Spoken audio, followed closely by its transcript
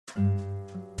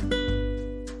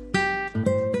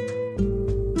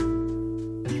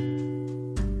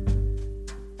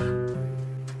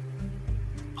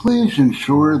please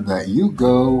ensure that you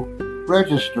go,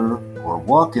 register, or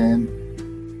walk in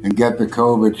and get the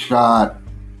COVID shot.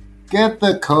 Get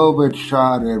the COVID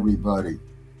shot, everybody.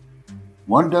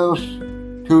 1 dose,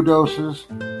 2 doses,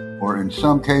 or in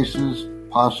some cases,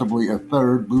 possibly a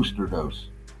third booster dose.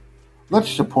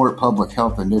 Let's support public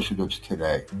health initiatives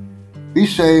today. Be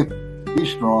safe, be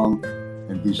strong,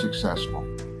 and be successful.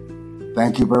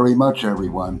 Thank you very much,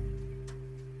 everyone.